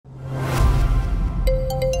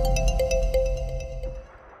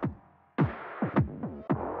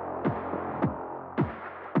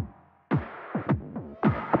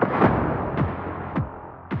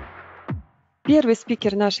Первый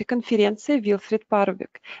спикер нашей конференции – Вилфрид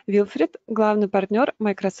Парубек. Вилфрид – главный партнер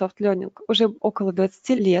Microsoft Learning. Уже около 20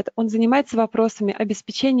 лет он занимается вопросами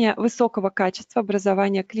обеспечения высокого качества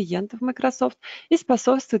образования клиентов Microsoft и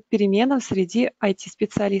способствует переменам среди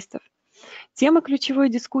IT-специалистов. Тема ключевой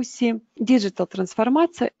дискуссии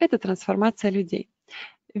 «Диджитал-трансформация» – это трансформация людей.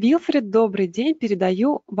 Вилфрид, добрый день,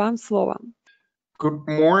 передаю вам слово. Good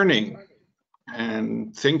morning.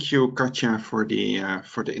 And thank you, Katja, for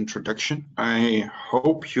the introduction. I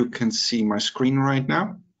hope you can see my screen right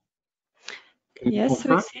now. Yes,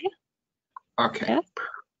 we see. Okay.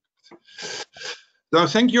 Yes. So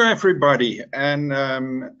thank you, everybody. And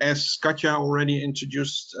as Katja already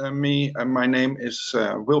introduced me, my name is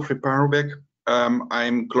Wilfried Paroubek.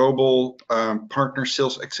 I'm Global Partner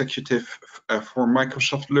Sales Executive for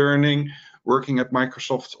Microsoft Learning, working at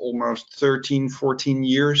Microsoft almost 13, 14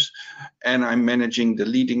 years, and I'm managing the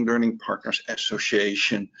Leading Learning Partners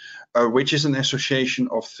Association, which is an association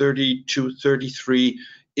of 30 to 33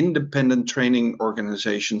 independent training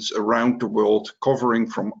organizations around the world, covering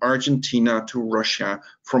from Argentina to Russia,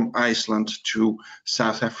 from Iceland to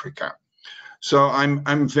South Africa. So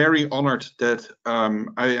I'm very honored that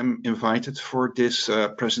I am invited for this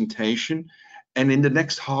presentation. And in the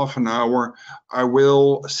next half an hour, I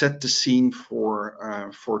will set the scene for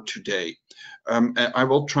today. I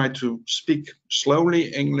will try to speak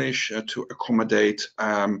slowly English to accommodate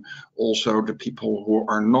also the people who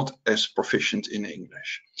are not as proficient in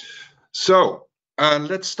English. So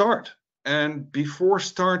let's start. And before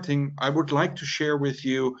starting, I would like to share with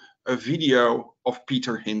you a video of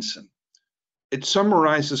Peter Hinson. It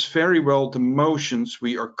summarizes very well the motions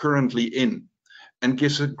we are currently in, and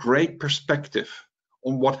gives a great perspective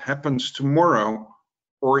on what happens tomorrow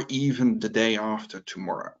or even the day after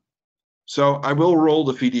tomorrow. So I will roll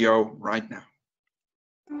the video right now.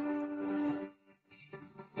 Do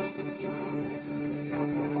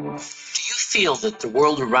you feel that the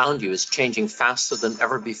world around you is changing faster than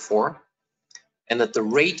ever before, and that the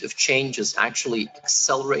rate of change is actually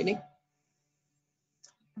accelerating?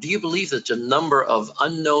 Do you believe that the number of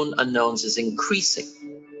unknown unknowns is increasing?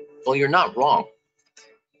 Well, you're not wrong.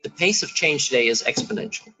 The pace of change today is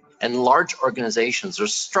exponential, and large organizations are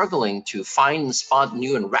struggling to find and spot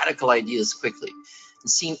new and radical ideas quickly and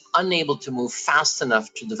seem unable to move fast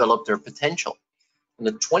enough to develop their potential. In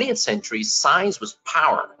the 20th century, size was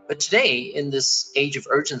power, but today, in this age of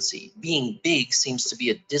urgency, being big seems to be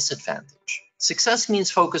a disadvantage. Success means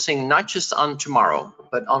focusing not just on tomorrow,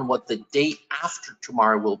 but on what the day after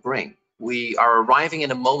tomorrow will bring. We are arriving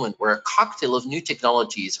in a moment where a cocktail of new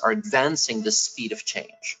technologies are advancing the speed of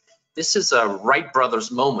change. This is a Wright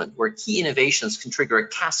brothers moment where key innovations can trigger a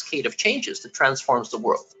cascade of changes that transforms the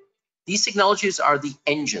world. These technologies are the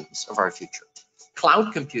engines of our future.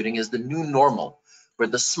 Cloud computing is the new normal, where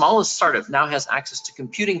the smallest startup now has access to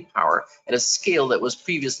computing power at a scale that was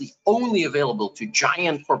previously only available to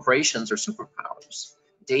giant corporations or superpowers.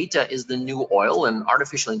 Data is the new oil, and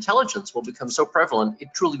artificial intelligence will become so prevalent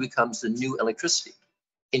it truly becomes the new electricity.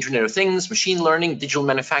 Internet of Things, machine learning, digital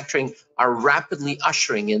manufacturing are rapidly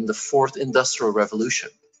ushering in the fourth industrial revolution.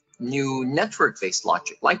 New network-based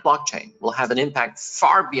logic, like blockchain, will have an impact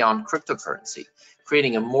far beyond cryptocurrency,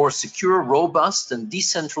 creating a more secure, robust, and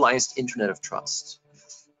decentralized Internet of Trust.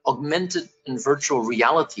 Augmented and virtual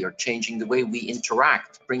reality are changing the way we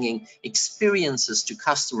interact, bringing experiences to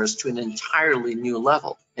customers to an entirely new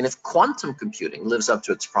level. And if quantum computing lives up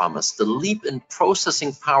to its promise, the leap in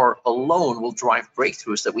processing power alone will drive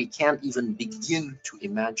breakthroughs that we can't even begin to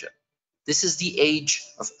imagine. This is the age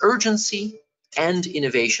of urgency and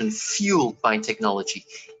innovation fueled by technology.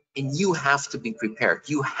 And you have to be prepared.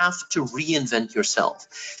 You have to reinvent yourself.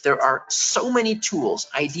 There are so many tools,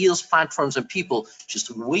 ideas, platforms, and people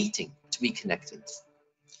just waiting to be connected.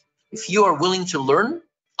 If you are willing to learn,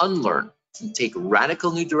 unlearn, and take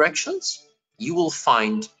radical new directions, you will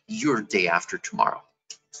find your day after tomorrow.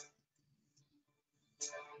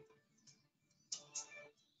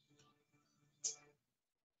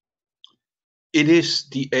 It is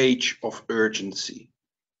the age of urgency.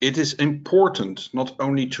 It is important not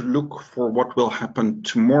only to look for what will happen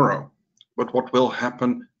tomorrow, but what will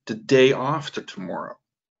happen the day after tomorrow.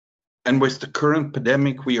 And with the current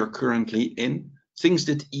pandemic we are currently in, things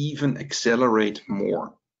did even accelerate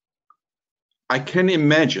more. I can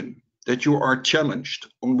imagine that you are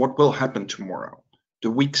challenged on what will happen tomorrow, the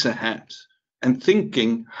weeks ahead, and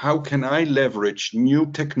thinking, how can I leverage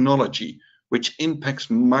new technology which impacts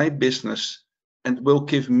my business and will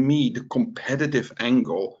give me the competitive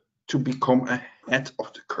angle to become ahead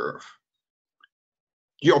of the curve.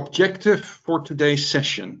 The objective for today's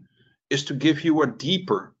session is to give you a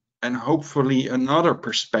deeper and hopefully another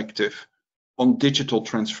perspective on digital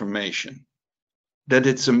transformation, that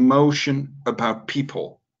it's a motion about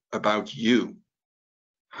people, about you.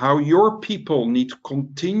 How your people need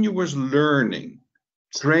continuous learning,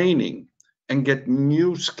 training, and get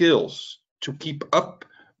new skills to keep up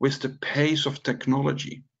with the pace of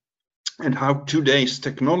technology, and how today's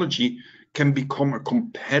technology can become a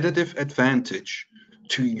competitive advantage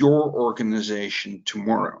to your organization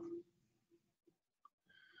tomorrow.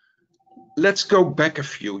 Let's go back a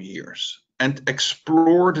few years and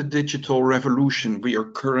explore the digital revolution we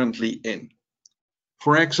are currently in.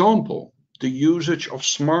 For example, the usage of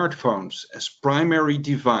smartphones as primary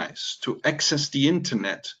device to access the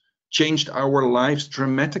internet changed our lives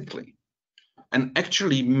dramatically and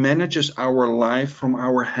actually manages our life from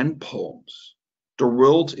our hand palms. The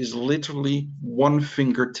world is literally one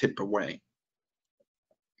fingertip away.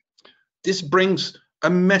 This brings a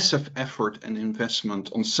massive effort and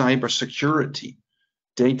investment on cybersecurity,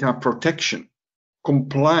 data protection,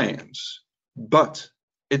 compliance, but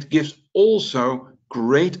it gives also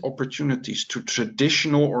great opportunities to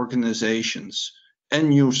traditional organizations and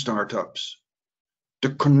new startups. The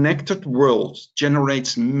connected world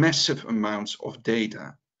generates massive amounts of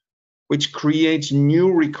data, which creates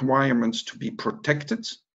new requirements to be protected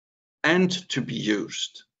and to be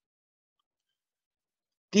used.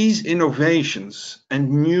 These innovations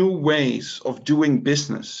and new ways of doing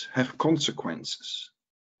business have consequences.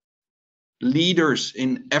 Leaders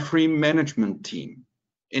in every management team,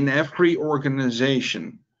 in every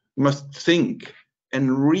organization, must think and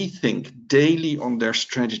rethink daily on their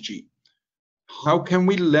strategy. How can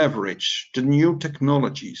we leverage the new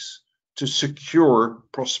technologies to secure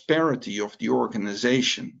prosperity of the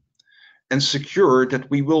organization and secure that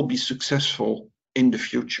we will be successful in the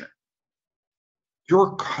future?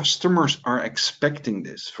 Your customers are expecting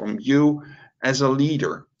this from you as a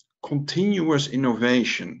leader, continuous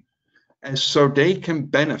innovation, and so they can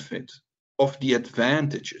benefit of the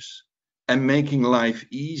advantages and making life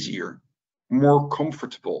easier, more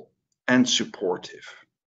comfortable and supportive.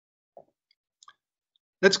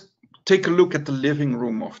 Let's take a look at the living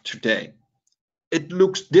room of today. It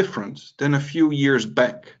looks different than a few years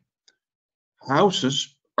back.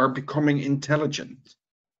 Houses are becoming intelligent.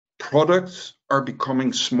 Products are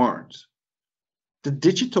becoming smart. The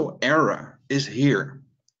digital era is here.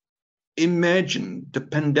 Imagine the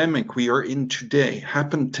pandemic we are in today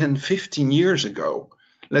happened 10, 15 years ago,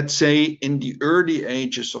 let's say in the early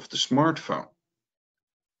ages of the smartphone.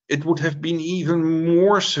 It would have been even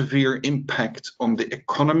more severe impact on the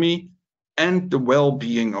economy and the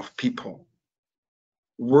well-being of people.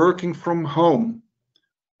 Working from home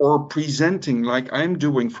or presenting like I'm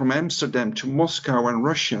doing from Amsterdam to Moscow and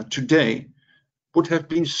Russia today would have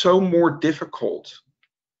been so more difficult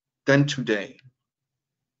than today.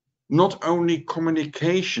 Not only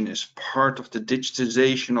communication is part of the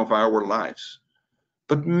digitization of our lives,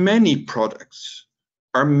 but many products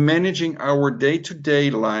are managing our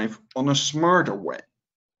day-to-day life on a smarter way.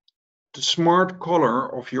 The smart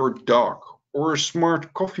color of your dog or a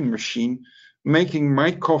smart coffee machine making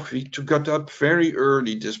my coffee to get up very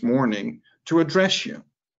early this morning to address you.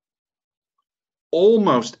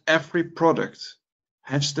 Almost every product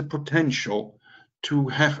has the potential to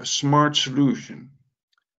have a smart solution.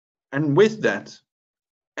 And with that,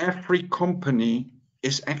 every company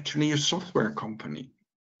is actually a software company.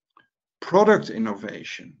 Product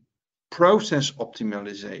innovation, process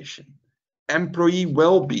optimization, employee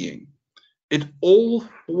well-being, it all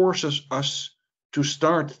forces us to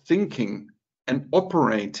start thinking and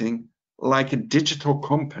operating like a digital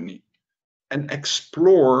company and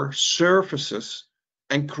explore services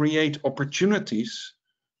and create opportunities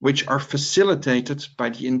which are facilitated by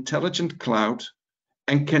the intelligent cloud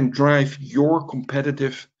and can drive your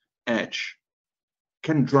competitive edge,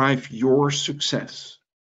 can drive your success.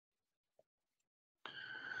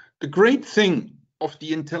 The great thing of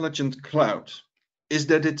the intelligent cloud is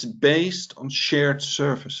that it's based on shared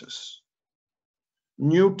services.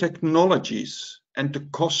 New technologies and the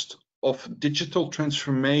cost of digital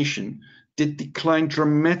transformation did decline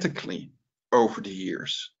dramatically over the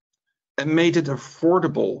years and made it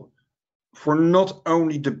affordable for not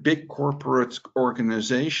only the big corporate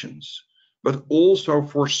organizations, but also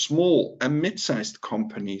for small and mid-sized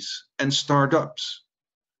companies and startups.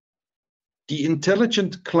 The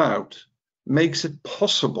intelligent cloud makes it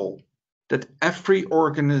possible that every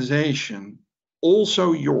organization,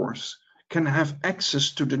 also yours, can have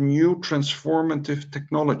access to the new transformative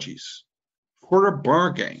technologies for a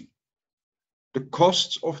bargain. The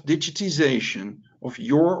costs of digitization of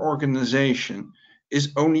your organization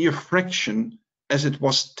is only a fraction as it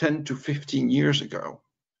was 10 to 15 years ago.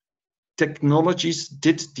 technologies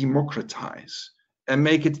did democratize and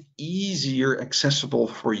make it easier accessible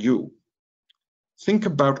for you. Think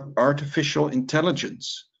about artificial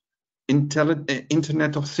intelligence,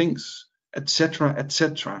 Internet of Things, etc.,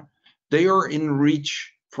 etc. They are in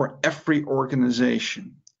reach for every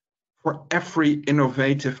organization, for every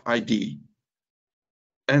innovative idea.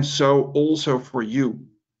 And so also for you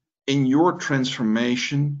in your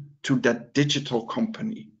transformation to that digital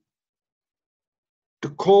company. The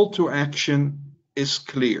call to action is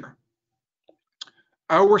clear.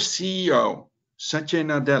 Our CEO, Satya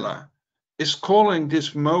Nadella, is calling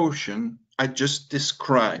this motion I just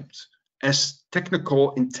described as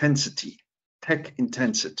technical intensity, tech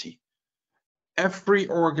intensity. Every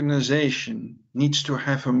organization needs to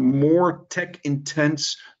have a more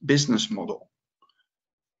tech-intense business model.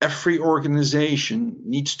 Every organization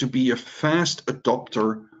needs to be a fast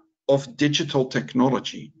adopter of digital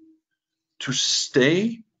technology to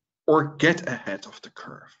stay or get ahead of the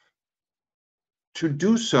curve. To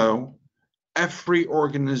do so, every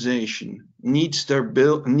organization needs to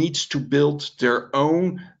build their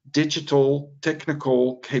own digital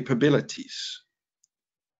technical capabilities.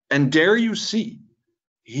 And there you see,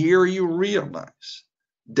 here you realize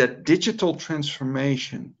that digital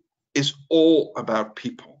transformation is all about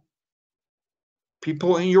people.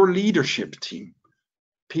 People in your leadership team,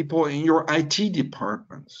 people in your IT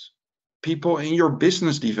departments, people in your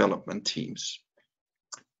business development teams,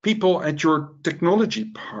 people at your technology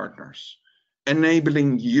partners,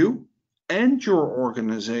 enabling you and your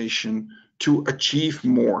organization to achieve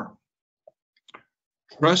more.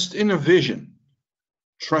 Trust in a vision,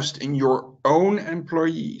 trust in your own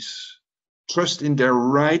employees, trust in their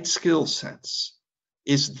right skill sets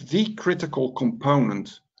is the critical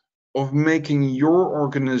component of making your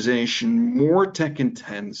organization more tech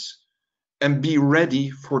intense and be ready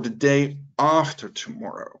for the day after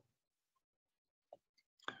tomorrow.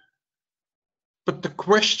 But the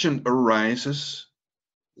question arises,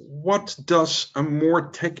 what does a more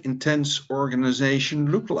tech-intense organization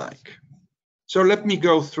look like? So let me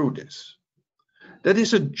go through this. That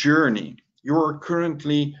is a journey you are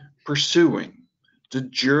currently pursuing, the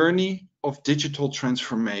journey of digital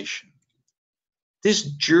transformation. This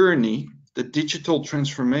journey, the digital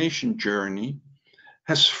transformation journey,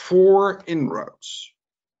 has 4 inroads.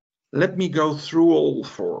 Let me go through all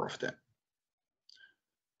 4 of them.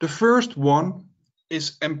 The first one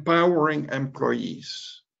is empowering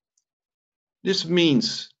employees. This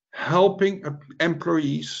means helping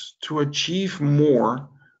employees to achieve more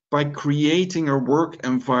by creating a work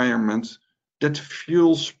environment that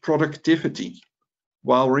fuels productivity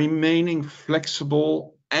while remaining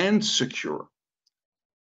flexible and secure.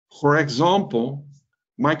 For example,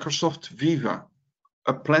 Microsoft Viva,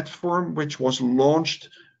 a platform which was launched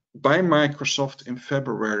by Microsoft in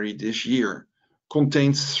February this year,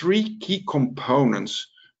 contains 3 key components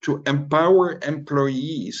to empower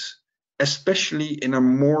employees, especially in a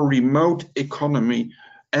more remote economy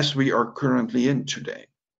as we are currently in today.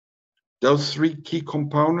 Those 3 key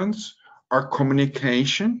components are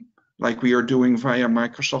communication, like we are doing via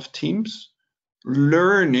Microsoft Teams,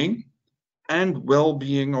 learning, and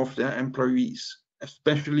well-being of their employees,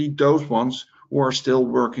 especially those ones who are still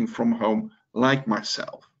working from home, like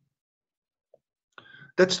myself.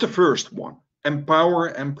 That's the first one.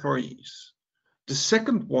 Empower employees. The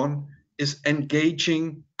second one is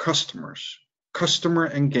engaging customers, customer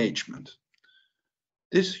engagement.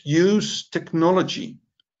 This uses technology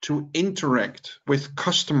to interact with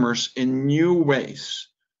customers in new ways,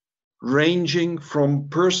 ranging from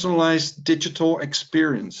personalized digital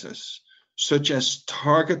experiences, such as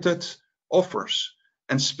targeted offers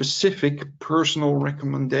and specific personal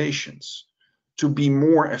recommendations, to be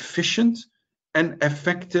more efficient and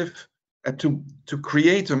effective, to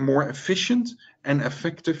create a more efficient and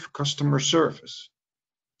effective customer service.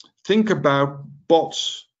 Think about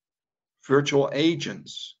bots, virtual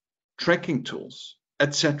agents, tracking tools,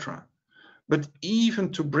 etc. But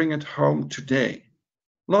even to bring it home today,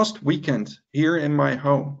 last weekend here in my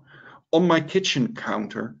home, on my kitchen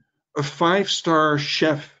counter, a 5-star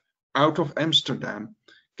chef out of Amsterdam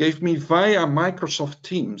gave me via Microsoft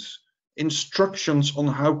Teams instructions on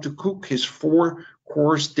how to cook his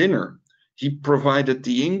 4-course dinner. He provided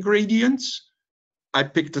the ingredients, I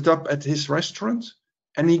picked it up at his restaurant,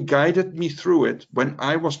 and he guided me through it when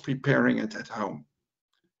I was preparing it at home.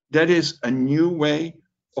 That is a new way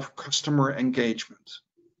of customer engagement.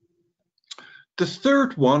 The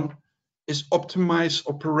third one is optimize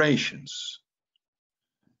operations.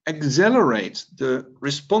 Accelerate the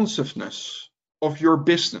responsiveness of your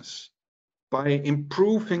business by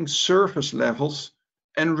improving service levels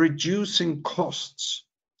and reducing costs.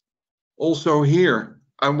 Also here,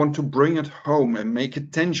 I want to bring it home and make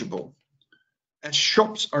it tangible. As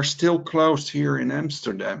shops are still closed here in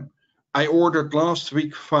Amsterdam, I ordered last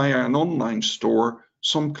week via an online store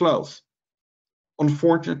some clothes.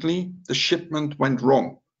 Unfortunately, the shipment went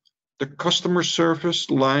wrong. The customer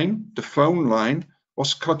service line, the phone line,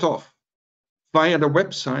 was cut off. Via the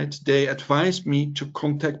website, they advised me to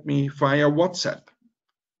contact me via WhatsApp.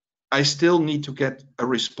 I still need to get a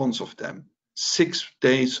response of them 6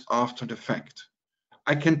 days after the fact.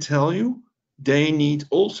 I can tell you they need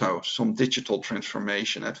also some digital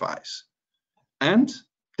transformation advice. And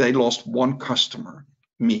they lost one customer,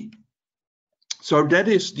 me. So that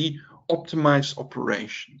is the optimized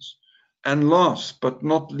operations. And last but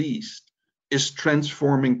not least is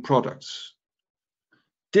transforming products.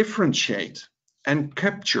 Differentiate and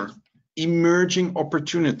capture emerging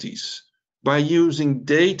opportunities by using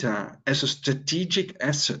data as a strategic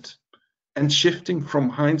asset and shifting from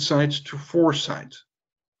hindsight to foresight.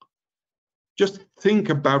 Just think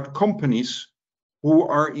about companies who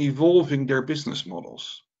are evolving their business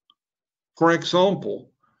models. For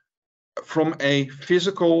example, from a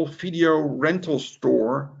physical video rental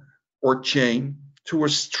store or chain to a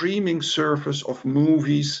streaming service of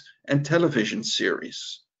movies and television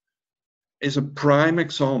series is a prime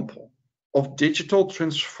example of digital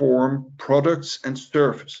transform products and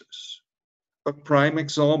services. A prime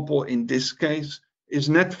example in this case is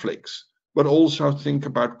Netflix, but also think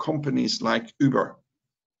about companies like Uber.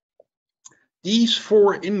 These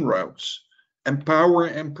 4 inroads empower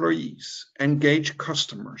employees, engage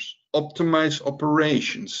customers, optimize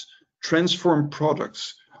operations, transform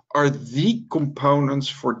products are the components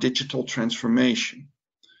for digital transformation.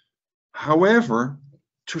 However,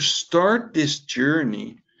 to start this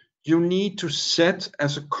journey, you need to set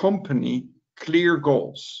as a company clear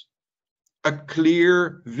goals, a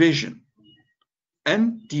clear vision,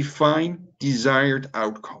 and define desired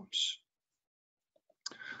outcomes.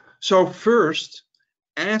 So first,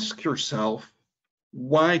 ask yourself,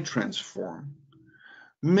 why transform?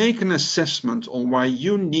 Make an assessment on why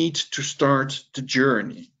you need to start the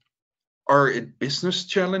journey. Are it business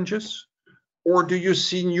challenges, or do you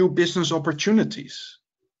see new business opportunities?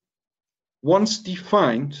 Once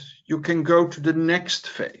defined, you can go to the next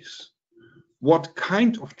phase. What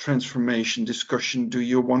kind of transformation discussion do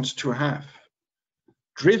you want to have?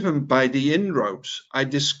 Driven by the inroads I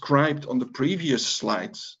described on the previous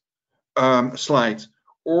slide,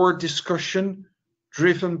 or discussion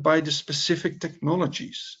driven by the specific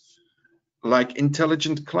technologies like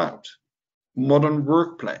intelligent cloud, modern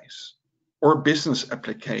workplace, or business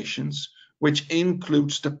applications, which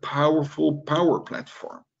includes the powerful Power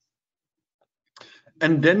Platform.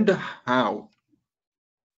 And then the how.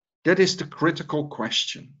 That is the critical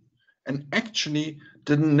question. And actually,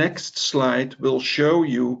 the next slide will show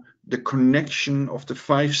you the connection of the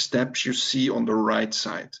 5 steps you see on the right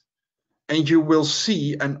side. And you will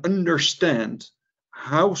see and understand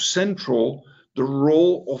how central the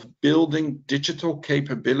role of building digital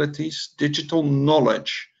capabilities, digital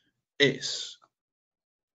knowledge is.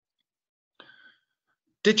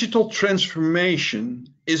 Digital transformation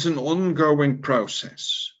is an ongoing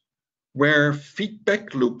process where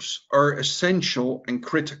feedback loops are essential and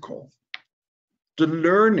critical. The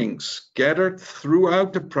learnings gathered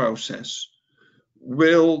throughout the process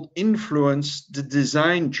will influence the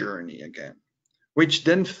design journey again, which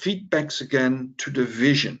then feedbacks again to the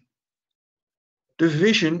vision. The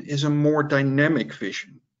vision is a more dynamic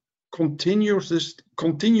vision,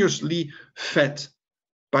 continuously fed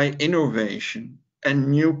by innovation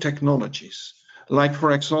and new technologies. Like,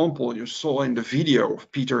 for example, you saw in the video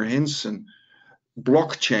of Peter Hinson,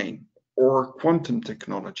 blockchain or quantum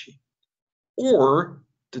technology. Or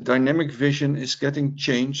the dynamic vision is getting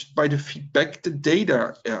changed by the feedback the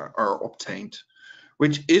data are obtained,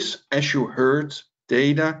 which is, as you heard,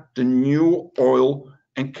 data, the new oil,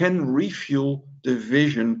 and can refuel the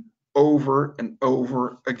vision over and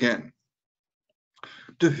over again.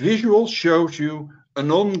 The visual shows you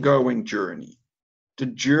an ongoing journey, the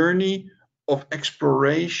journey of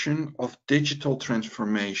exploration of digital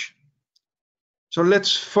transformation. So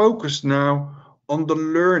let's focus now on the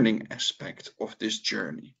learning aspect of this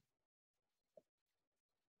journey.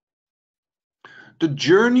 The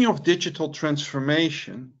journey of digital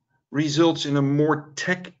transformation results in a more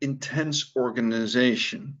tech-intense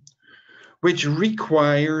organization, which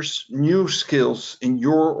requires new skills in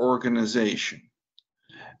your organization.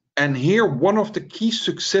 And here, one of the key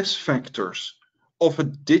success factors of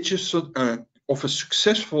a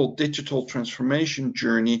successful digital transformation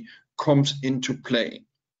journey comes into play.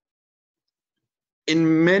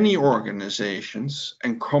 In many organizations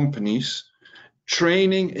and companies,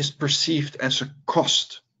 training is perceived as a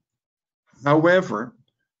cost. However,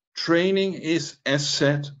 training is, as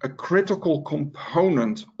said, a critical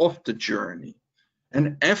component of the journey,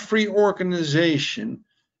 and every organization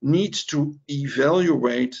needs to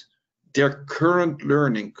evaluate their current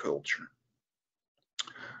learning culture.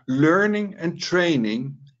 Learning and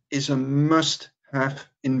training is a must-have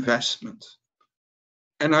investment.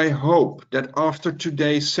 And I hope that after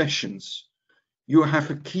today's sessions, you have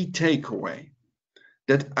a key takeaway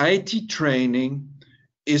that IT training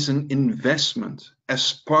is an investment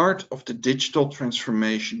as part of the digital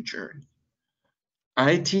transformation journey.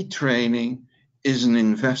 IT training is an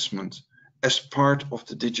investment as part of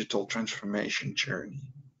the digital transformation journey.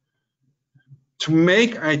 To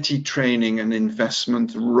make IT training an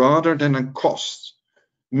investment rather than a cost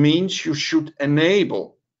means you should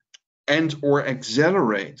enable and or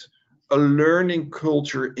accelerate a learning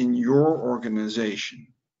culture in your organization.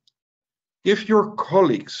 Give your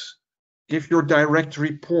colleagues, give your direct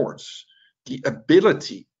reports the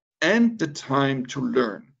ability and the time to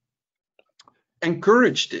learn.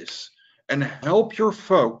 Encourage this and help your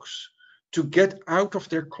folks to get out of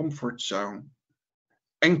their comfort zone.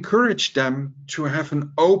 Encourage them to have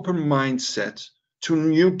an open mindset to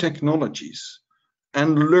new technologies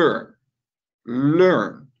and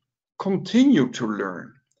learn, continue to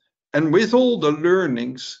learn. And with all the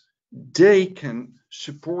learnings, they can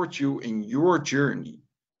support you in your journey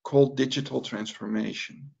called digital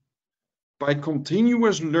transformation. By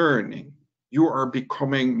continuous learning, you are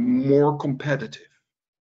becoming more competitive.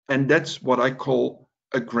 And that's what I call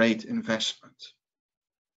a great investment.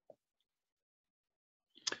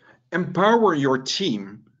 Empower your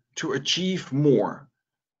team to achieve more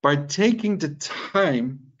by taking the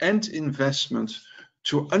time and investment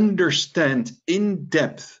to understand in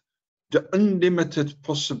depth the unlimited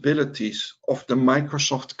possibilities of the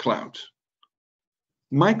Microsoft Cloud.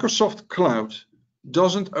 Microsoft Cloud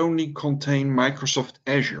doesn't only contain Microsoft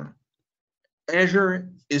Azure. Azure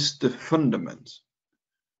is the fundament.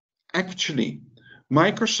 Actually,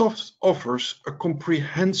 Microsoft offers a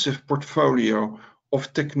comprehensive portfolio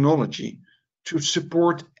of technology to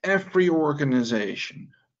support every organization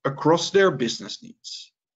across their business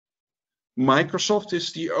needs. Microsoft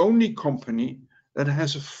is the only company that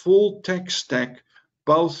has a full tech stack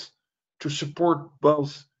both to support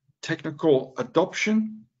both technical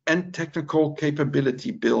adoption and technical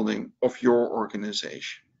capability building of your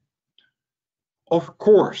organization. Of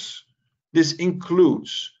course, this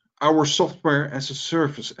includes our software as a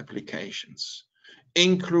service applications,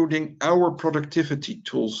 including our productivity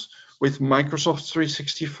tools with Microsoft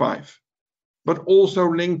 365, but also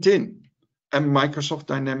LinkedIn and Microsoft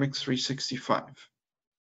Dynamics 365.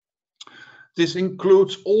 This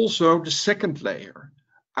includes also the second layer,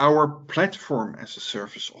 our platform as a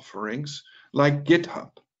service offerings like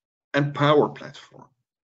GitHub and Power Platform.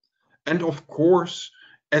 And of course,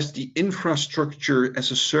 as the infrastructure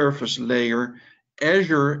as a service layer,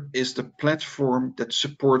 Azure is the platform that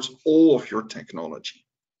supports all of your technology.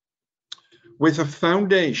 With a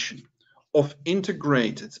foundation of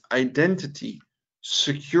integrated identity,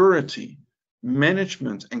 security,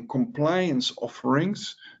 management and compliance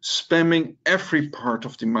offerings spanning every part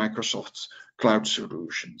of the Microsoft's cloud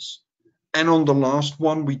solutions. And on the last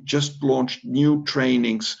one, we just launched new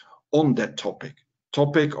trainings on that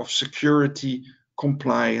topic of security,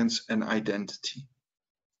 compliance and identity.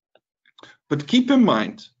 But keep in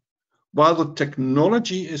mind, while the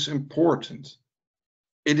technology is important,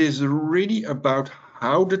 it is really about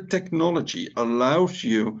how the technology allows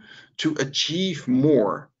you to achieve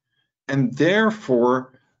more. And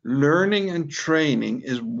therefore, learning and training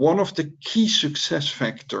is one of the key success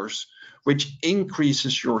factors which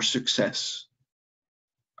increases your success.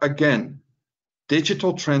 Again,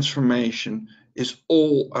 digital transformation is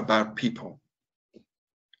all about people.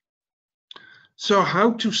 So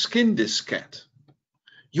how to skin this cat?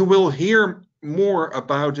 You will hear more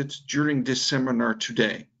about it during this seminar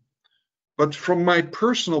today. But from my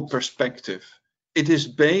personal perspective, it is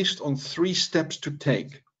based on 3 steps to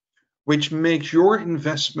take, which makes your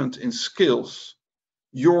investment in skills,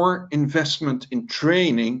 your investment in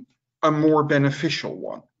training, a more beneficial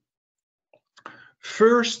one.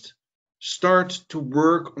 First, start to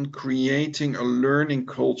work on creating a learning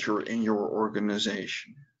culture in your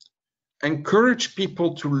organization. Encourage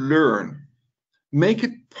people to learn. Make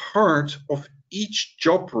it part of each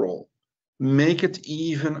job role. Make it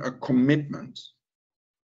even a commitment.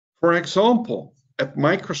 For example, at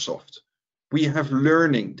Microsoft, we have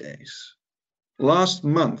learning days. Last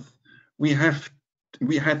month, we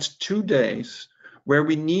had 2 days where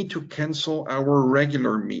we need to cancel our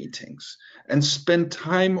regular meetings and spend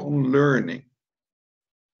time on learning.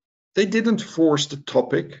 They didn't force the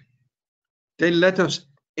topic. They let us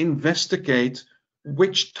investigate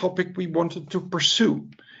which topic we wanted to pursue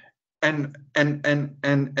and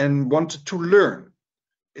wanted to learn.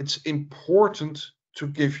 It's important to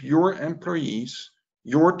give your employees,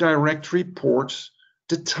 your direct reports,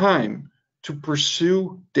 the time to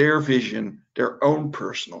pursue their vision, their own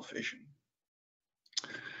personal vision.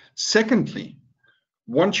 Secondly,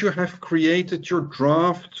 once you have created your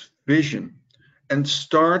draft vision and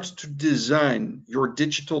start to design your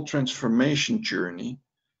digital transformation journey,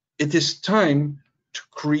 it is time to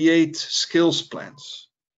create skills plans.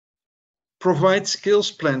 Provide skills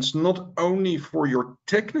plans not only for your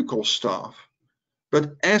technical staff,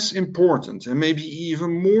 but as important and maybe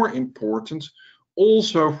even more important,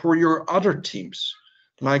 also for your other teams,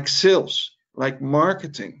 like sales, like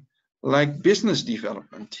marketing, like business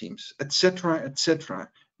development teams, etc., etc.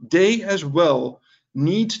 They as well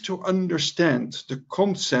need to understand the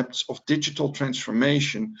concepts of digital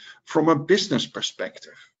transformation from a business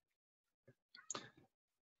perspective,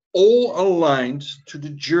 all aligned to the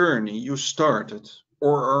journey you started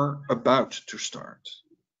or are about to start.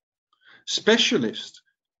 Specialist,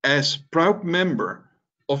 as proud member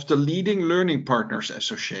of the leading Learning Partners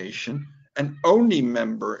Association and only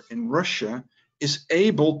member in Russia, is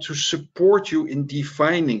able to support you in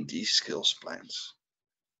defining these skills plans.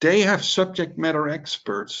 They have subject matter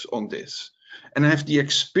experts on this and have the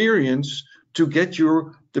experience to get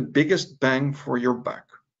you the biggest bang for your buck.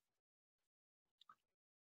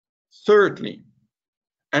 Thirdly,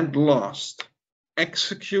 and last,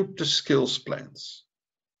 execute the skills plans.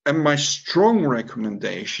 And my strong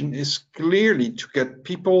recommendation is clearly to get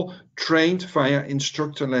people trained via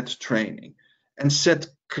instructor-led training and set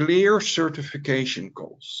clear certification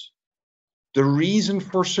goals. The reason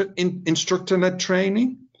for instructor-led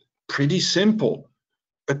training? Pretty simple.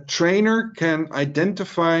 A trainer can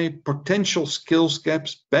identify potential skills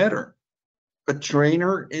gaps better. A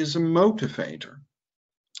trainer is a motivator,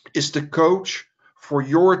 is the coach for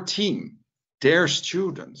your team, their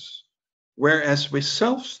students. Whereas with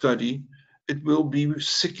self-study, it will be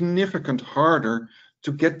significantly harder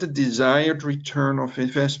to get the desired return of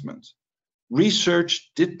investment. Research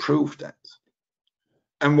did prove that.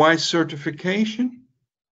 And why certification?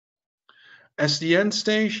 As the end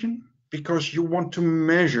station, because you want to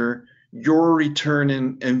measure your return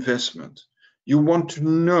in investment. You want to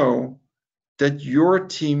know that your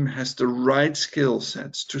team has the right skill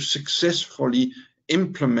sets to successfully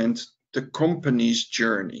implement the company's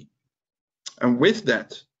journey. And with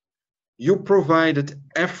that, you provided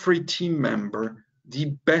every team member the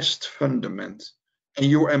best fundament and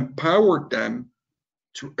you empowered them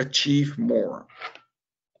to achieve more.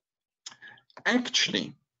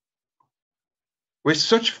 Actually, with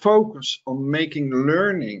such focus on making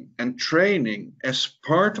learning and training as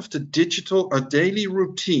part of the digital daily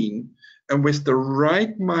routine and with the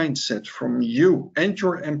right mindset from you and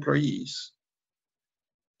your employees,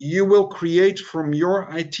 you will create from your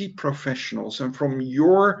IT professionals and from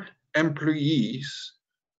your employees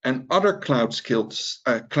and other cloud-skilled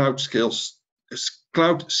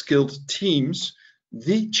teams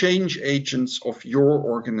the change agents of your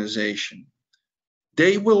organization.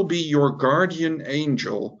 They will be your guardian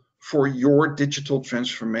angel for your digital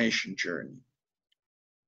transformation journey.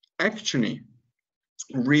 Actually,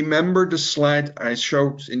 remember the slide I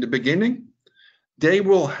showed in the beginning? They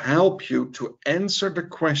will help you to answer the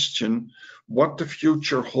question what the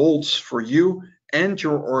future holds for you and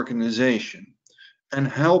your organization and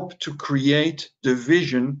help to create the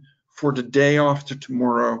vision for the day after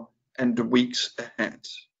tomorrow and the weeks ahead.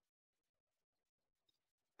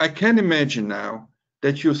 I can imagine now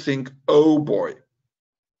that you think, oh boy,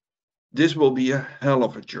 this will be a hell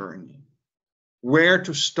of a journey. Where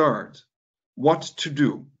to start? What to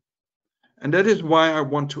do? And that is why I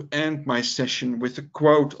want to end my session with a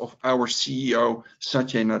quote of our CEO,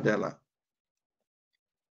 Satya Nadella.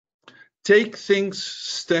 Take things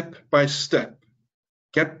step by step,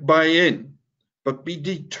 get buy-in, but be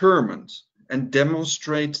determined and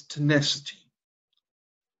demonstrate tenacity.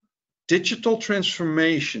 Digital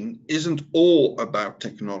transformation isn't all about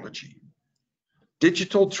technology.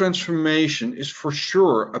 Digital transformation is for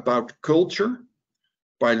sure about culture,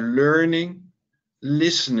 by learning,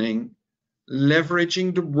 listening,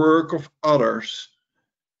 leveraging the work of others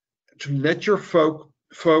to let your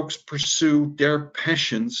folks pursue their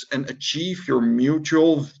passions and achieve your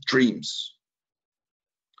mutual dreams.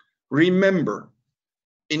 Remember,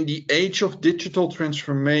 in the age of digital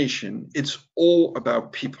transformation, it's all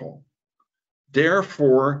about people.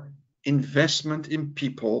 Therefore, investment in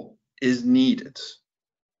people is needed.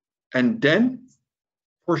 And then,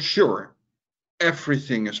 for sure,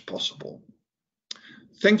 everything is possible.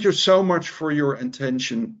 Thank you so much for your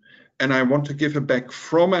attention, and I want to give it back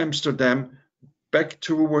from Amsterdam back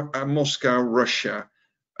to Moscow, Russia.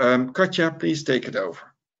 Katja, please take it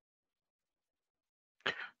over.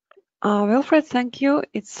 Wilfried, thank you.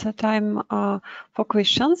 It's time for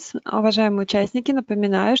questions. Уважаемые участники,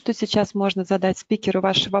 напоминаю, что сейчас можно задать спикеру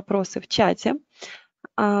ваши вопросы в чате.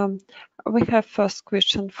 We have first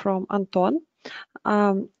question from Anton.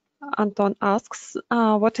 Anton asks,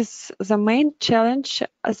 what is the main challenge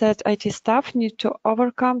that IT staff need to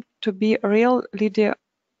overcome to be a real leader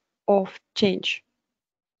of change?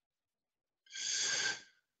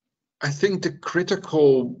 I think the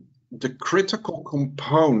critical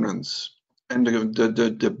components and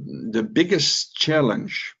the biggest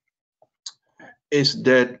challenge is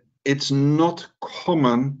that it's not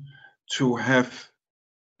common to have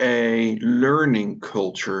a learning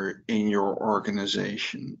culture in your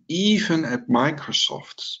organization. Even at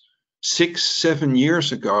Microsoft 6-7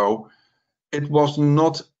 years ago, it was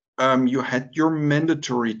not, you had your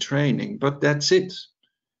mandatory training, but that's it.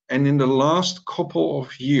 And in the last couple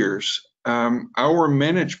of years, our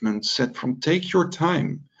management said, take your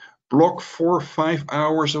time, block 4 or 5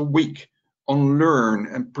 hours a week on learn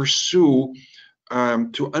and pursue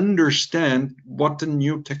to understand what the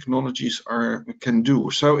new technologies can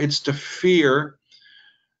do. So it's the fear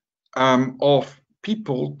of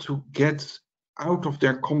people to get out of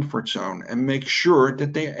their comfort zone and make sure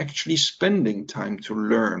that they're actually spending time to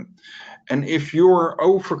learn. And if you're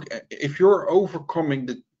overcoming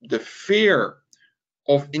the fear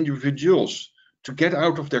of individuals to get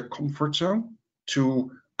out of their comfort zone,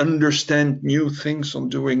 to understand new things on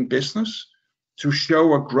doing business, to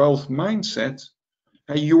show a growth mindset,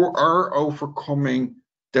 you are overcoming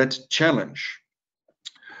that challenge.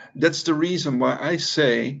 That's the reason why I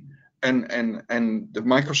say, and the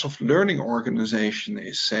Microsoft Learning Organization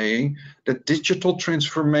is saying, that digital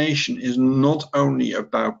transformation is not only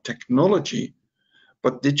about technology,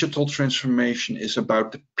 but digital transformation is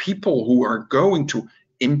about the people who are going to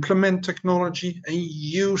implement technology and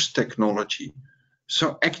use technology.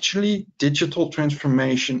 So actually, digital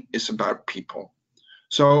transformation is about people.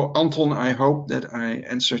 So Anton, I hope that I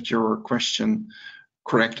answered your question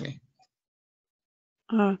correctly.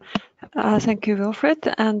 Thank you,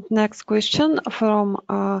 Wilfried. And next question from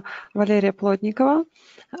Valeria Plotnikova.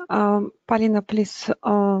 Polina, please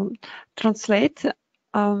translate.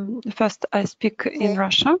 First, I speak in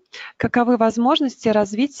Russia. Каковы возможности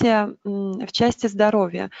развития в части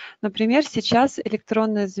здоровья? Например, сейчас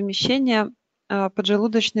электронное замещение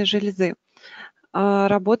поджелудочной железы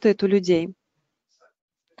работает у людей.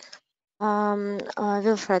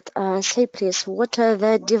 Wilfried, say please, what are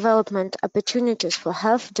the development opportunities for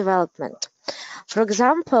health development? For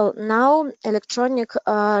example, now electronic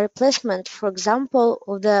replacement, for example,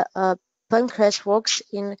 of the pancreas works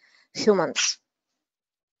in humans.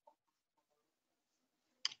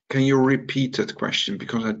 Can you repeat that question,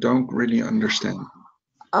 because I don't really understand?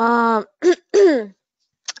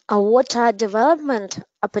 What are development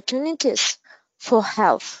opportunities for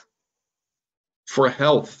health? For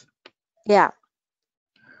health? Yeah.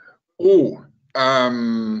 Oh,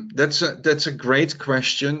 that's a great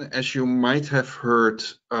question. As you might have heard,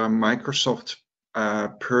 Microsoft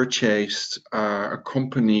purchased a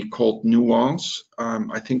company called Nuance.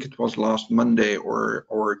 I think it was last Monday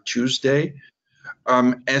or Tuesday.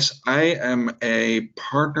 As I am a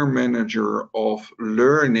partner manager of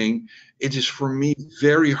learning, it is for me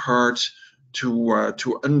very hard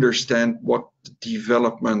to understand what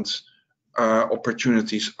development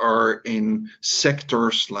opportunities are in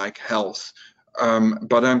sectors like health.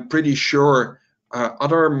 But I'm pretty sure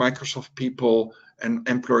other Microsoft people and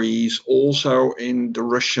employees also in the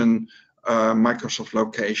Russian Microsoft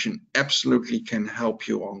location absolutely can help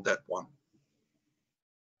you on that one.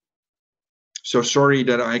 So sorry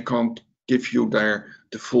that I can't give you the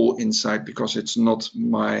full insight, because it's not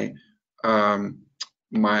my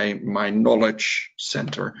my knowledge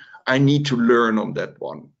center. I need to learn on that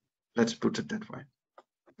one. Let's put it that way.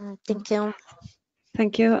 Thank you.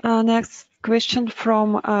 Thank you. Next question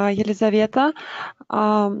from Елизавета.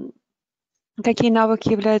 Какие навыки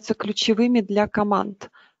являются ключевыми для команд?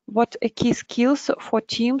 What are key skills for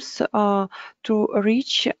teams to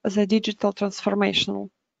reach the digital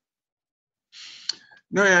transformation?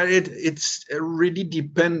 No, yeah, it's really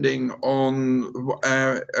depending on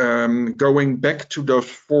going back to those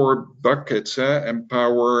 4 buckets: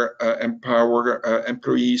 empower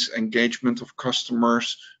employees, engagement of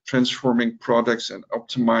customers, transforming products, and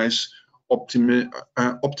optimize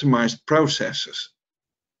processes.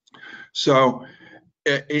 So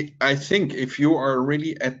I think if you are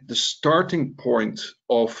really at the starting point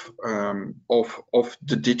of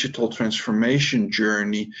the digital transformation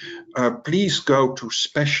journey, please go to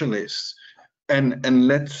specialists and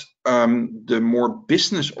let the more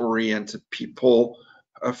business-oriented people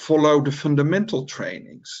follow the fundamental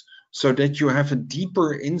trainings, so that you have a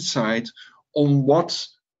deeper insight on what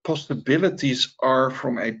possibilities are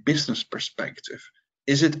from a business perspective.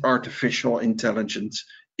 Is it artificial intelligence?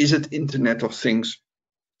 Is it Internet of Things?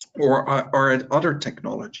 Or are it other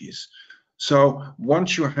technologies? So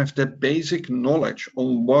once you have that basic knowledge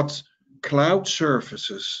on what cloud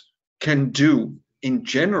services can do in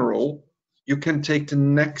general, you can take the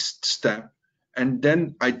next step and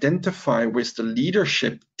then identify with the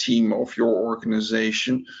leadership team of your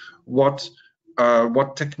organization what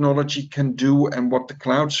technology can do and what the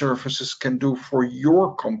cloud services can do for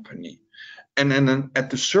your company. And then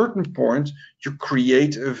at a certain point, you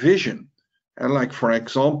create a vision. And like, for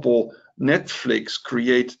example, Netflix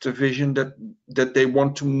created a vision that they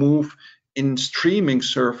want to move in streaming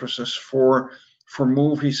services for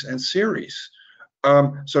movies and series.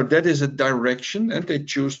 So that is a direction, and they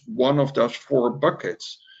choose one of those 4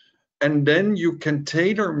 buckets. And then you can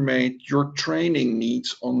tailor-make your training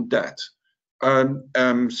needs on that.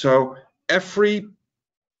 So every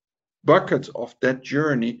bucket of that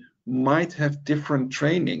journey might have different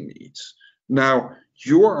training needs. Now,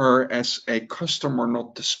 you are, as a customer,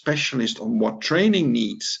 not the specialist on what training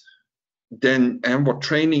needs and what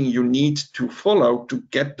training you need to follow to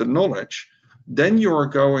get the knowledge. Then you're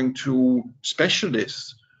going to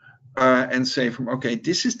specialists and say, okay,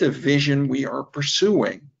 this is the vision we are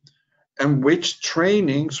pursuing, and which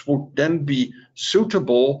trainings would then be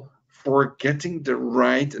suitable for getting the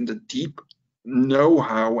right and the deep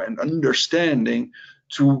know-how and understanding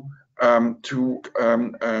to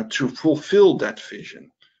fulfill that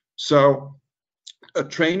vision. So a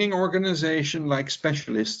training organization like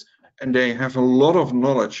specialists, and they have a lot of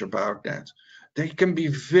knowledge about that, they can be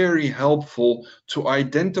very helpful to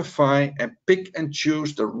identify and pick and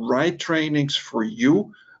choose the right trainings for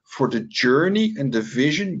you, for the journey and the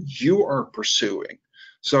vision you are pursuing.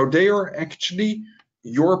 So they are actually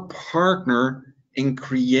your partner in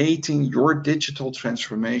creating your digital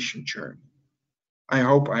transformation journey. I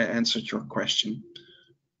hope I answered your question.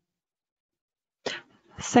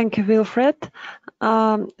 Thank you, Wilfried.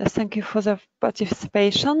 Thank you for the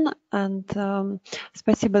participation. And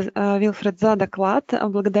спасибо, Wilfried, за доклад.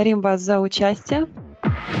 Благодарим вас за участие.